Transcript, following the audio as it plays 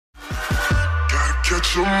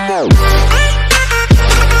bitch, I'm out.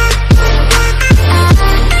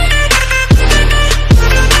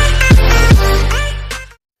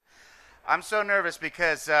 I'm so nervous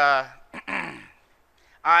because I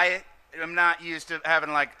am not used to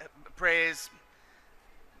having like praise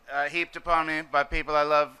heaped upon me by people I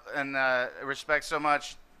love and respect so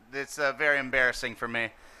much. It's very embarrassing for me.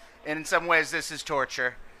 And in some ways, this is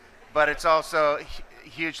torture, but it's also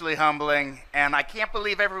hugely humbling. And I can't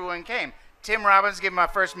believe everyone came. Tim Robbins gave my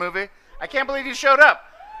first movie. I can't believe you showed up.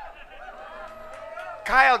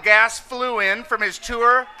 Kyle Gass flew in from his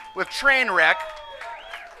tour with Trainwreck.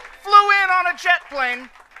 Flew in on a jet plane.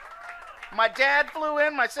 My dad flew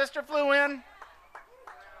in. My sister flew in.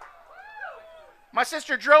 My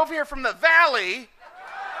sister drove here from the valley.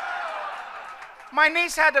 My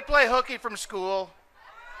niece had to play hooky from school.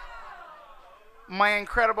 My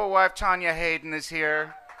incredible wife, Tanya Hayden, is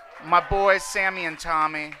here. My boys, Sammy and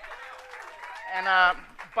Tommy. And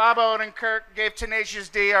Bob Odenkirk gave Tenacious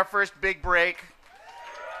D our first big break.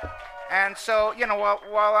 And so, you know,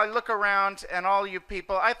 while I look around and all you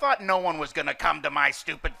people, I thought no one was going to come to my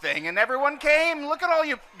stupid thing, and everyone came. Look at all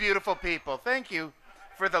you beautiful people. Thank you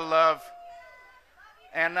for the love.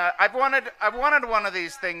 And I've wanted one of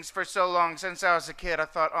these things for so long since I was a kid. I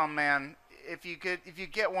thought, oh man, if you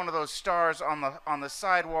get one of those stars on the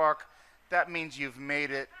sidewalk, that means you've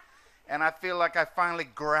made it. And I feel like I finally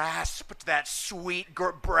grasped that sweet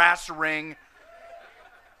brass ring.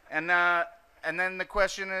 And then the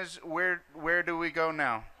question is, where do we go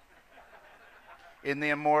now? In the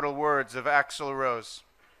immortal words of Axl Rose.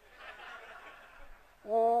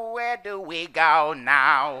 Where do we go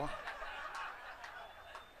now?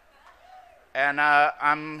 And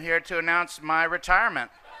I'm here to announce my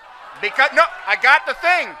retirement. Because, no, I got the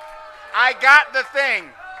thing. I got the thing.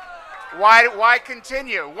 Why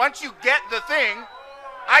continue? Once you get the thing,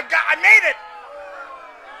 I made it.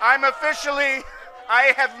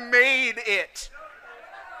 I have made it.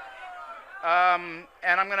 And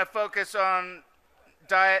I'm going to focus on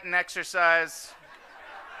diet and exercise.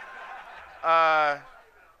 My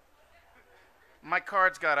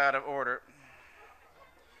cards got out of order.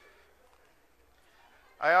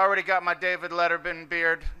 I already got my David Letterman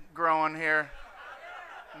beard growing here.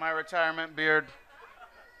 My retirement beard.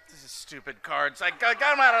 This is stupid cards. I got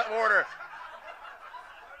them out of order.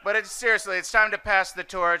 But seriously, it's time to pass the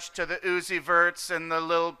torch to the Uzi Verts and the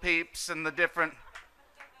Lil Peeps and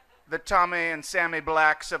the Tommy and Sammy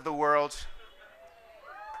Blacks of the world.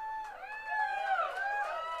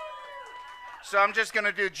 So I'm just going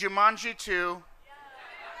to do Jumanji 2,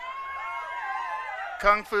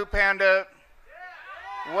 Kung Fu Panda.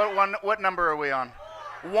 What number are we on?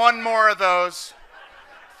 One more of those.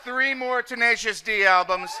 3 more Tenacious D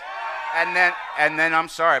albums. And then I'm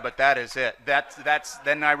sorry, but that is it.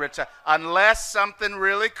 Then I retire. Unless something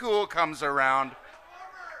really cool comes around.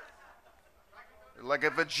 Like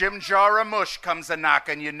if a Jim Jara mush comes a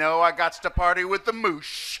knocking, you know I got to party with the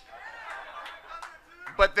moosh.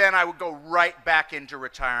 But then I would go right back into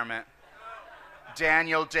retirement.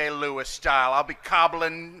 Daniel Day-Lewis style. I'll be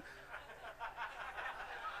cobbling.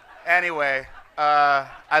 Anyway,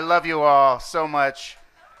 I love you all so much.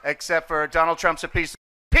 Except for Donald Trump's a piece.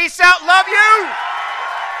 Peace out, love you!